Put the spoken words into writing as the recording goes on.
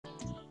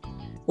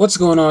What's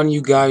going on,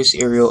 you guys?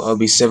 Ariel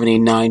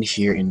LB789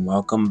 here, and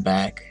welcome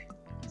back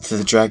to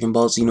the Dragon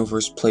Ball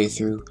Xenoverse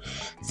playthrough,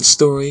 the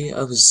story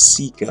of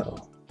Zeko,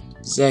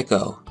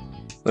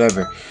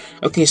 whatever.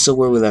 Okay, so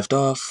where we left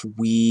off,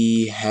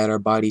 we had our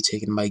body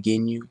taken by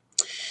Ginyu,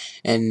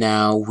 and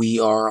now we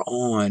are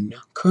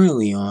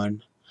currently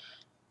on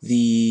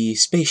the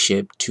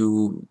spaceship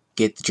to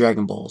get the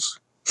Dragon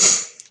Balls.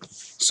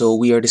 So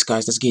we are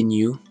disguised as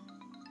Ginyu.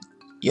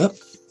 Yep,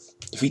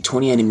 defeat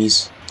 20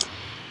 enemies.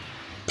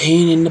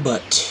 Pain in the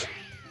butt.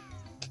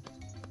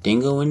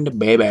 Dingo in the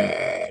baby.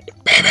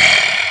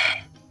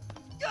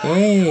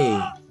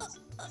 Hey.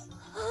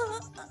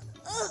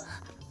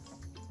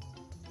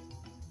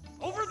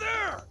 Over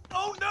there!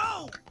 Oh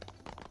no!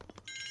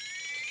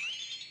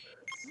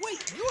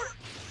 Wait,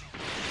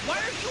 why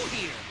are you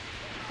here?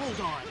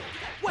 Hold on.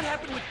 What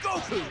happened with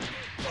Goku?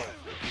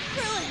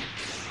 Krillin!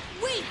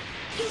 Wait!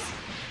 He's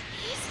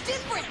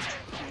different!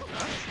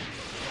 Huh?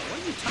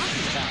 What are you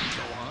talking about,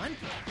 Gohan?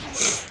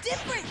 He's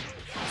different!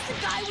 It's the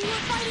guy we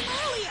were fighting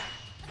earlier!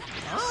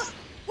 Huh?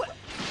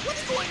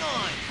 What's going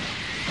on?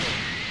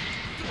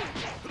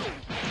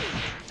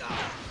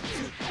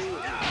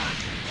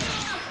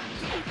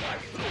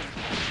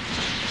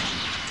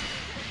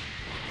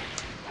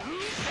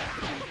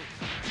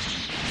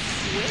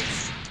 Switch?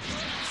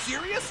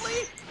 Seriously?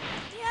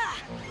 Yeah,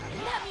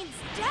 and that means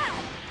Dad!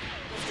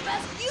 Must have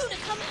asked you to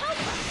come help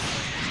us!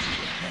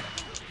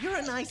 You're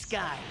a nice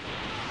guy.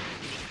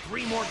 We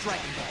need 3 more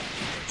Dragon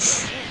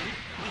Balls. And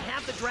we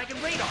have the Dragon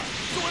Radar,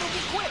 so it'll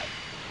be quick.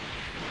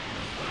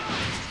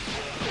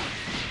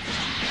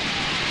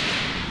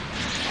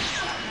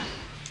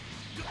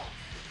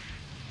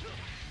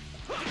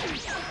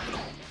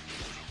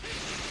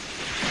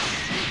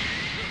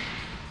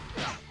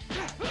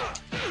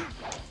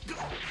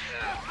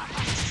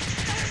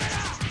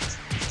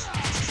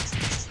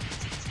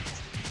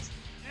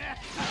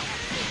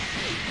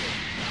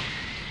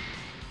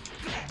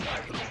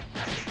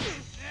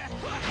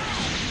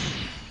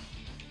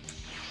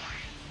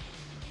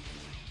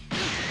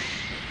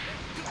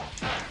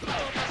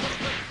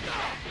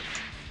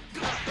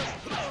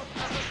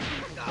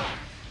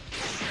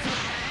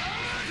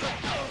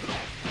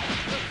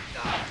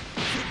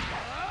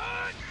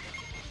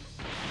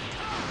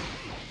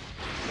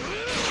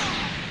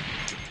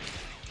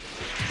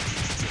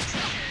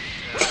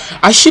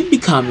 I should be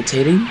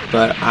commentating,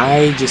 but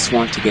I just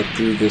want to get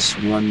through this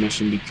one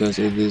mission because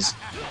it is...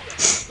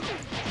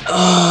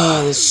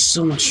 there's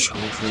so much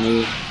trouble for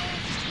me.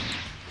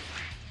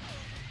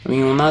 I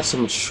mean, well, not so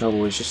much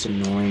trouble, it's just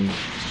annoying. I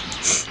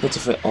have to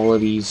fight all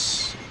of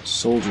these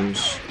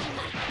soldiers.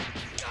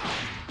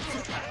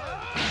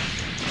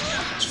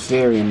 It's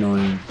very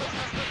annoying.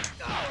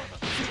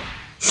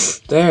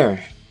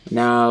 There!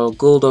 Now,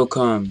 Guldo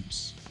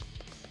comes.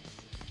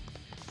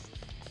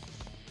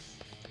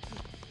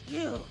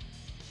 You!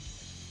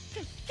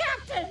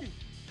 Captain!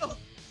 Oh,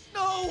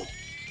 no!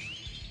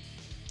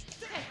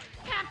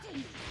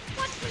 Captain,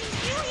 what brings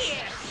you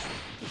here?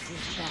 This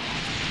is bad.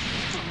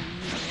 Oh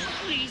no,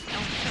 please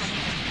don't tell me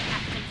the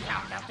captain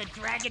found out the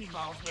Dragon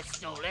Balls were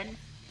stolen.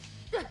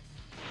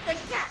 The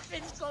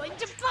captain's going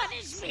to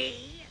punish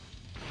me!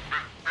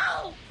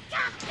 Oh,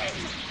 Captain!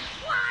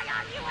 Why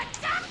are you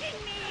attacking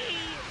me?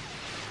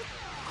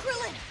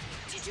 Krillin,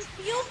 did you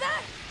feel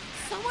that?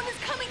 Someone is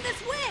coming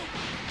this way!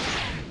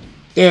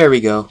 There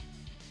we go.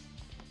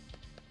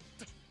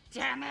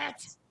 Damn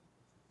it!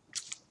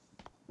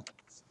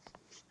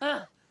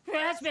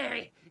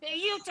 Raspberry,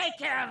 you take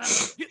care of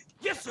him!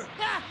 Yes, sir!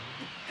 Ah,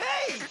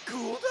 Hey,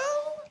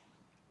 Guldo!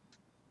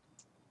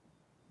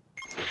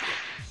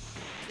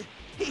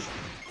 He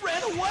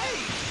ran away!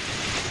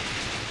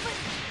 But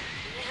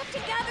we have to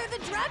gather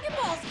the Dragon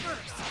Balls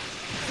first!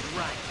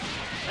 Right.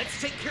 Let's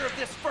take care of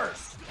this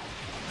first.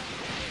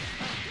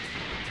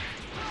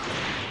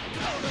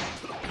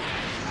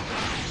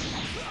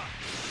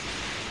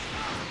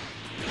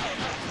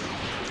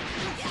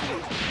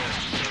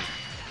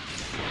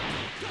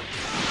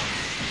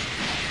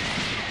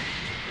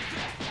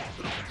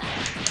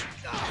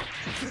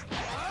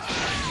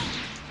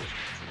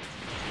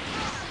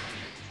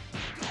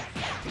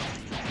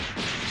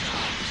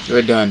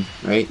 We're done,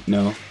 right?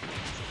 No.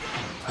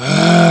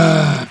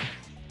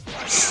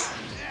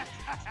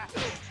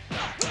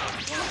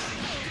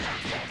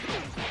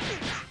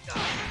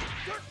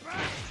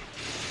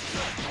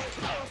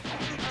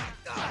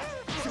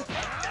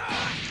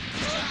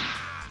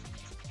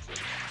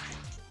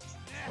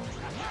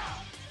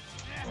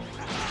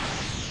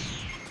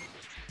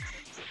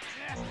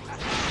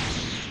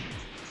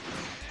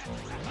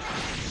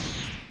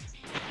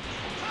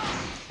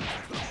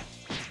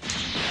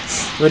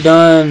 We're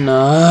done.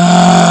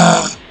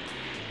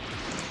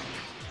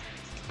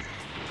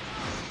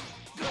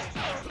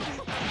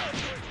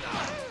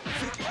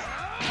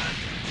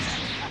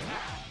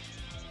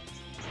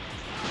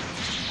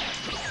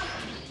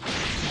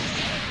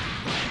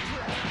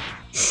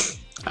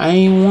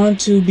 I want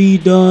to be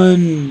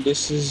done.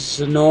 This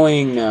is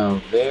annoying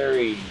now.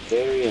 Very,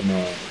 very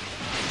annoying.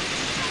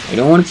 I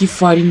don't want to keep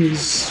fighting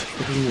these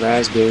freaking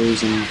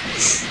raspberries and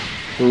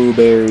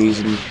blueberries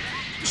and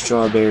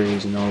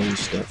strawberries and all this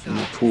stuff in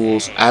the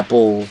pools.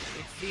 Apple. It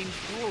seems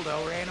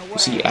Cooldo ran away. You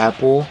see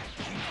apple?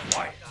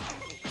 Quiet.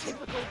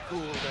 Typical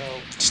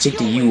Cooldo. Just take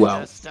the He U always out.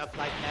 does stuff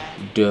like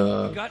that.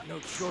 Duh. We got no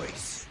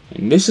choice.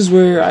 And this is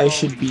where I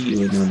should be.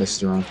 Wait, no, that's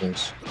the wrong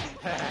place.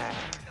 I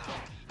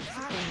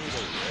need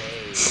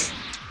a raise.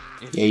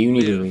 Yeah, you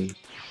need a raid.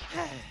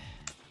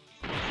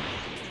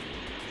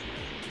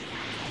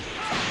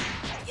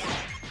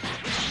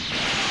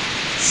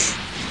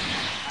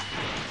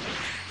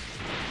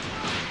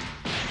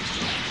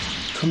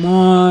 Come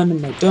on,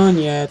 am I done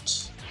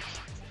yet?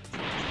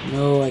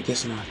 No, I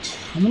guess not.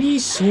 How many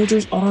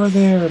soldiers are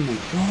there? Oh my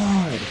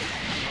god.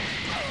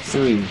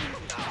 3.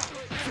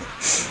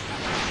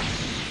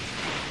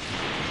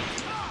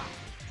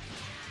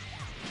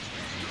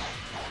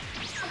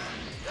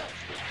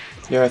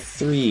 There are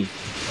 3.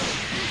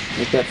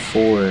 Make that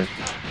 4.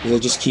 They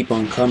just keep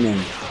on coming.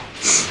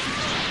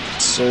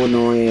 It's so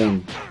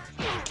annoying.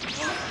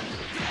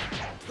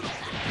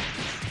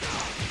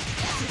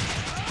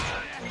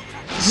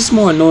 This is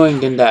more annoying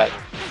than that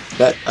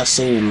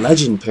Asaiyan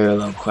Legend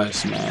parallel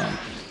quest, man.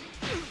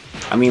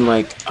 I mean,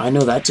 like, I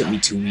know that took me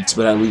 2 weeks,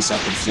 but at least I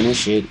could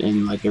finish it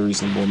in like a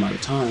reasonable amount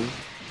of time.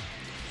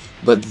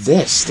 But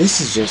this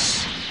is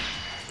just,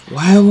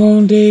 why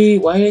do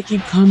they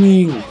keep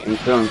coming? And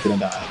Krillin's gonna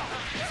die.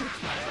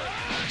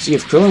 See,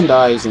 if Krillin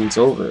dies, then it's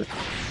over.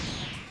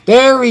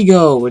 There we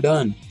go, we're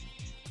done.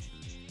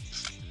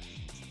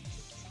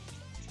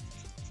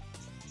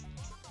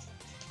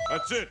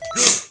 That's it.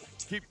 Good.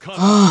 Keep coming.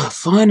 Ah,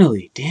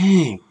 finally,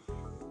 dang.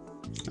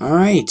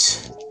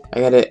 Alright. I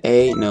got an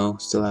A. No,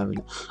 still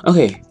haven't.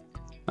 Okay.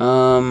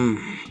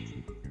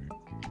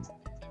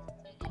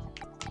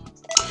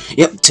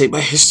 Yep, take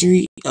my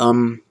history.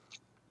 I'm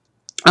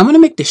gonna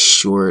make this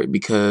short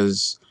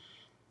because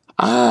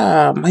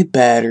my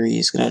battery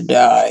is gonna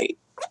die.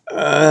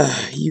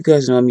 You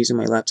guys know I'm using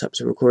my laptop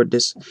to record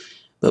this,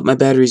 but my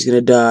battery's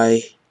gonna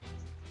die.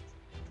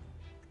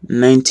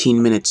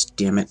 19 minutes,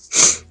 damn it.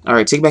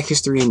 Alright, take back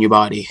history in your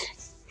body.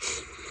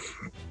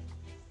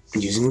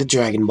 Using the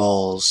Dragon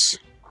Balls.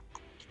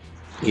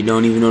 You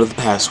don't even know the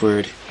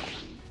password.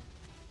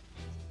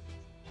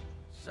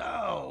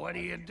 So, what are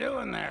you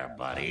doing there,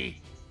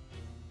 buddy?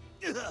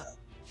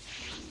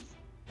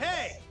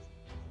 Hey!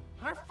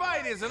 Our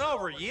fight isn't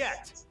over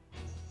yet.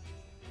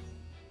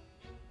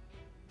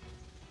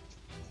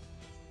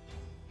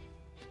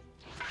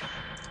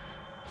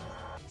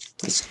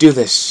 Let's do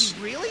this.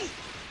 Really?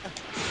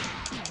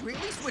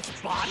 Really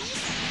switched bodies?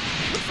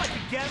 Looks like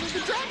you gathered the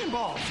Dragon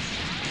Balls.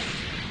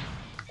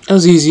 That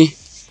was easy.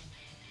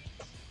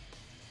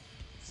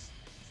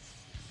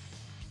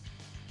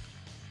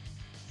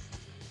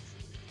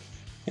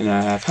 And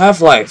I have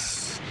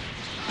Half-Life.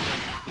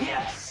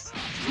 Yes!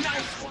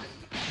 Nice one!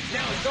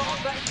 Now it's all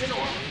back to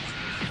normal.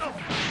 Oh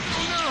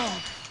no!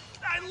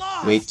 I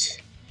lost!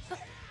 Wait.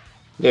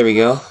 There we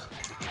go.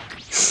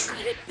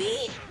 Could it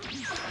be?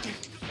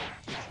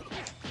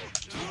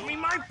 Give me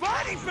my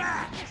body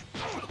back!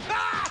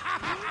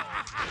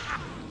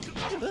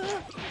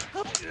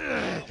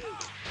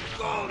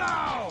 Go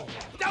now!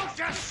 Don't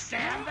just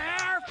stand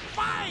there!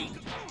 Fight!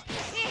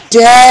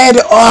 Dead!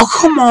 Oh,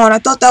 come on. I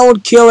thought that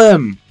would kill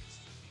him.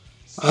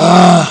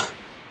 Ah.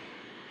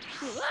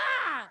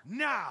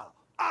 Now,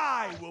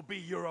 I will be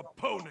your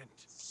opponent.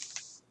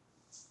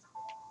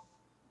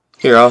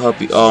 Here, I'll help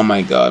you. Oh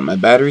my god, my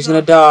battery's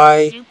gonna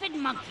die. Stupid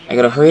monkey. I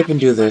gotta hurry up and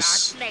do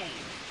this.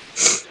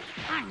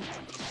 I'm going to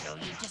show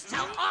you just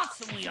how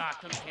awesome we are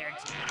compared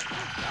to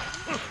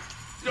you.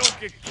 Don't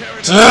get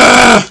carried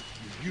Ah!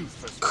 You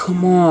useless.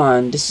 Come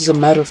on, this is a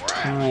matter of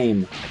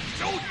time. I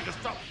told you to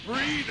stop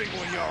breathing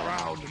when you're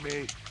around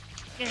me.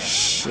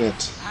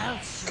 Shit. I'll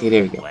show Okay,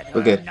 there we you go. whether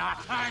We're or good.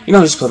 not I'm You know,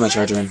 I'll just put my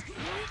charger in. To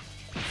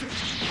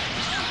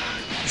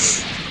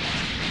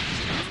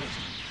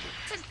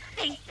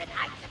think that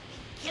I could be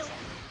killed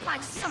by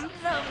some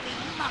lowly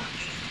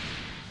monkey.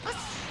 A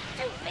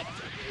stupid,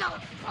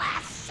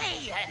 low-class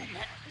Saiyan.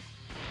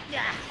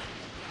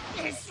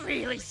 This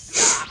really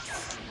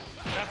sucks.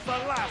 That's the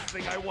last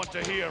thing I want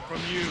to hear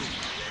from you.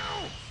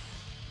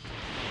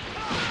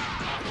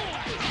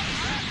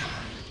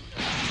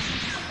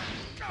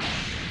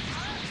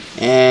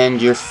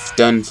 And you're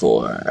done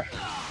for.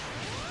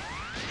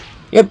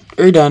 Yep,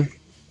 you're done.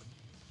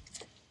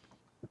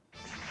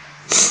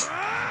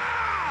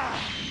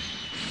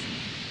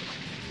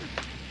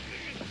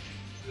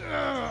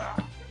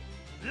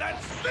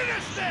 Let's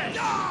finish this!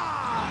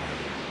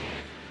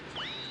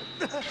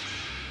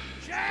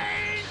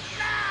 Change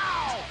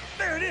now!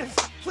 There it is!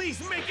 Please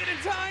make it in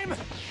time!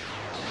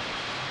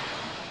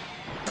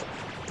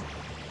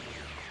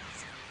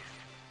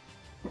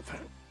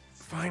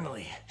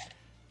 Finally,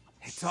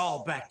 it's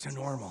all back to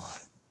normal.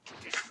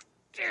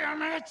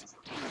 Damn it!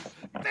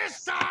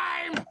 This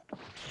time!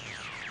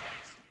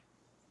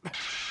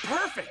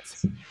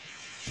 Perfect!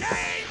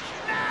 Change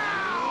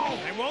now!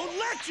 I won't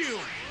let you!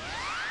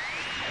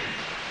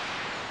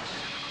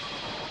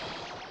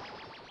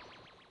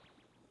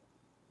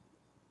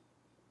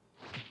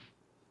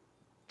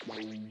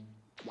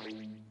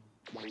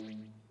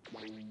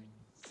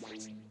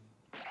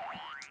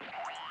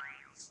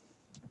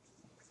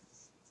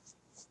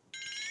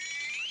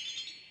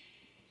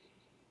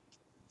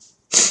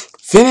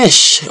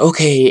 Finish!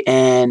 Okay,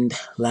 and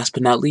last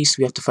but not least,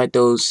 we have to fight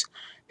those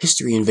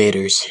history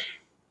invaders.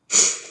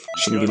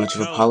 Shouldn't be much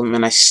of a problem,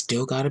 and I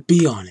still got a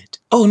B on it.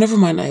 Oh, never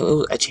mind,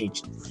 I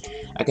changed.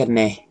 I got an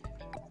A.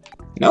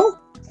 No?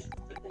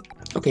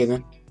 Okay,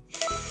 then.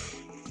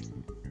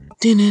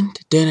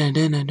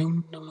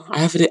 I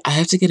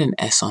have to get an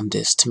S on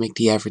this to make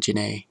the average an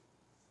A.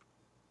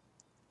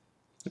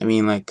 I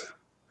mean, like,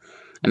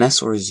 an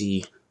S or a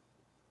Z.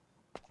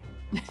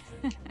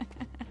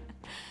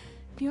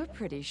 You're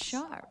pretty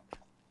sharp.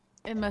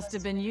 It must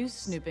have been you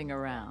snooping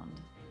around.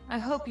 I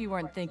hope you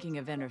weren't thinking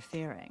of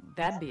interfering.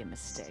 That'd be a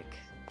mistake.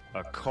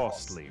 A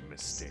costly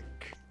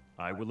mistake.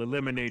 I will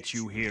eliminate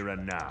you here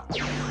and now.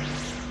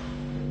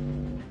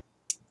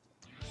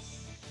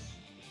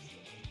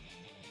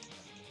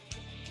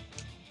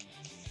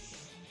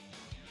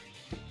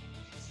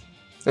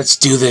 Let's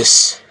do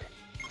this.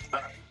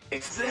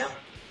 It's them.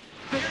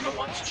 They're the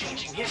ones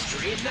changing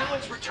history, and now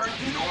it's returned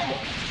to normal.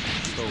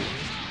 So,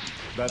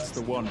 that's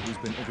the one who's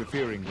been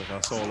interfering with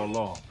us all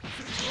along.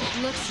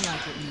 Looks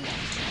like it, Mira.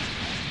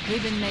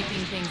 We've been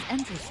making things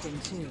interesting,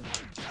 too.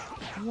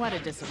 What a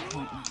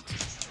disappointment.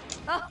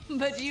 Oh,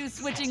 but you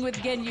switching with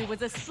Genyu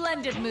was a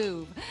splendid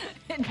move.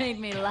 It made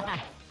me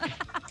laugh.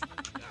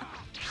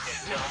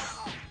 No,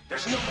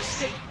 there's no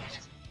mistake in it.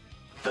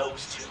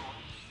 Those two,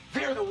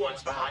 they're the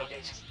ones behind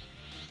it.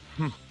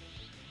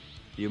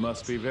 You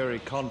must be very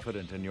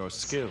confident in your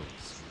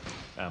skills.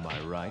 Am I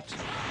right?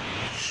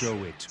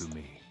 Show it to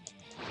me.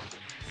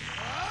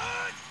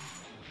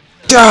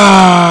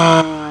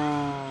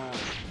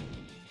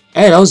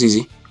 Hey, that was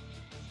easy.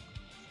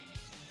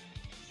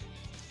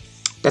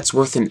 That's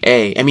worth an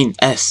A. I mean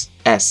S,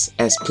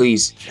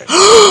 please.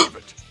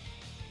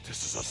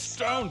 This is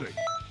astounding.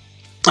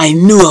 I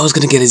knew I was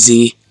gonna get a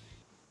Z.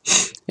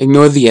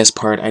 Ignore the S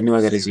part. I knew I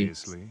got a Z.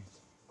 Seriously?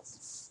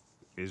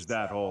 Is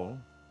that all?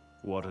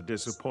 What a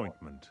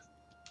disappointment.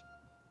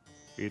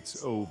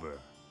 It's over.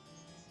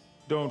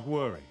 Don't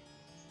worry.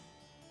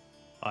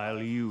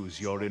 I'll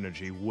use your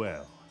energy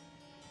well.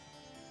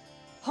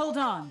 Hold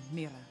on,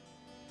 Mira.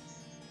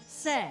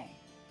 Say,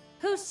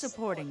 who's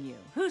supporting you?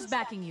 Who's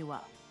backing you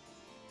up?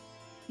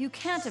 You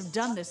can't have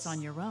done this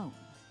on your own.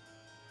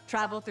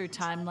 Travel through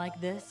time like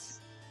this?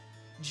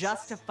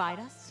 Just to fight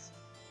us?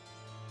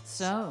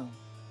 So,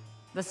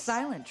 the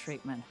silent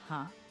treatment,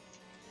 huh?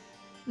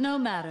 No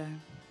matter.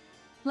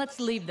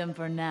 Let's leave them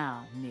for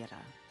now,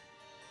 Mira.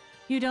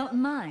 You don't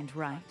mind,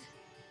 right?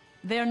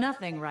 They're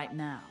nothing right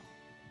now.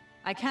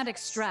 I can't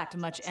extract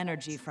much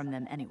energy from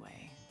them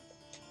anyway.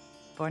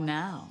 For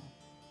now,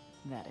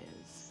 that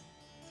is.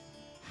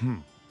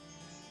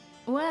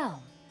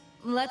 Well,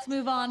 let's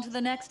move on to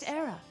the next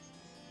era.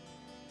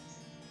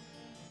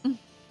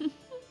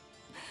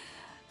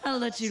 I'll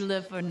let you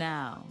live for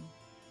now.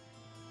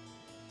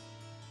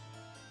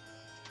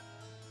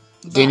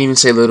 Didn't even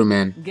say little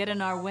man. Get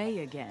in our way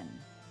again,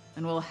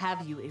 and we'll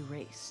have you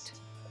erased.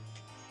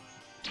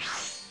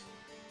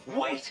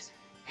 Wait!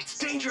 It's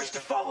dangerous to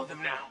follow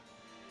them now.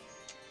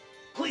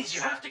 Please,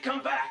 you have to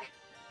come back.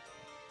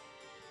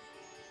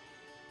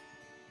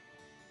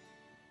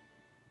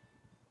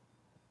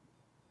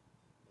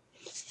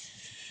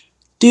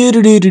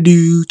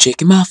 Do.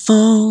 Checking my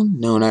phone.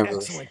 No, not really.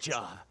 Excellent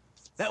job.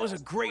 That was a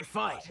great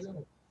fight.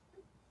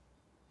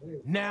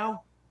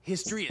 Now,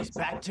 history is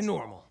back to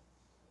normal.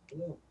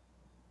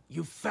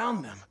 You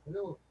found them.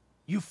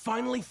 You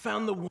finally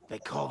found the one. They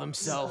call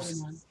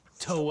themselves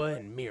Toa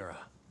and Mira.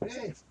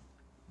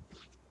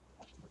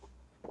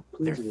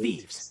 They're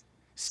thieves,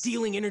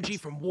 stealing energy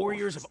from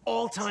warriors of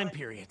all time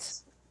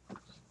periods.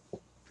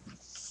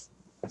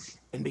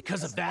 And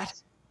because of that,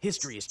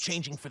 history is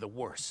changing for the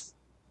worse.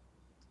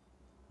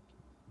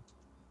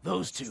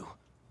 Those two,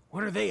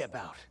 what are they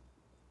about?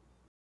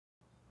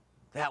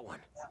 That one,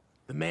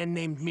 the man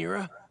named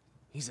Mira,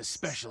 he's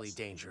especially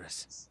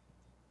dangerous.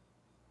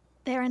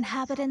 They're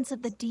inhabitants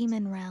of the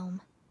demon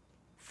realm.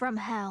 From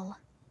hell.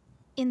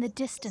 In the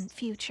distant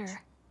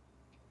future.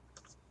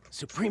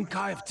 Supreme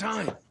Kai of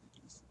Time.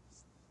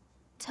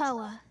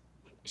 Toa.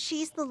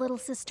 She's the little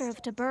sister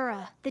of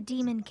Tabura, the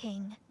Demon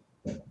King.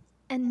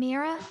 And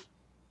Mira?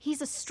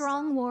 He's a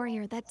strong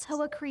warrior that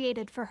Toa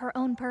created for her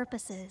own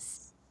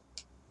purposes.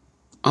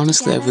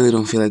 Honestly, I really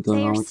don't feel like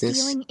going on with They are this.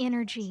 stealing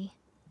energy.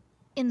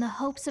 In the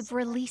hopes of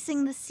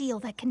releasing the seal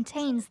that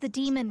contains the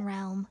demon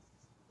realm.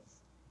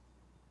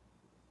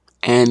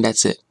 And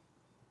that's it.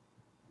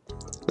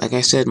 Like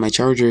I said, my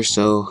charger,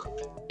 so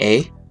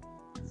A.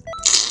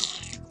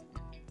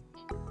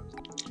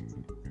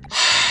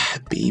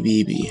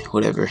 B,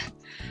 whatever.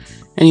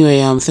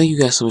 Anyway, thank you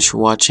guys so much for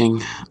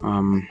watching.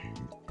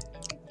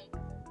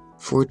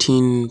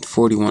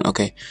 1441.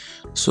 Okay,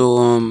 so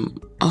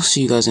I'll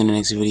see you guys in the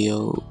next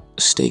video.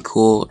 Stay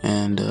cool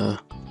and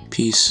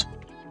peace.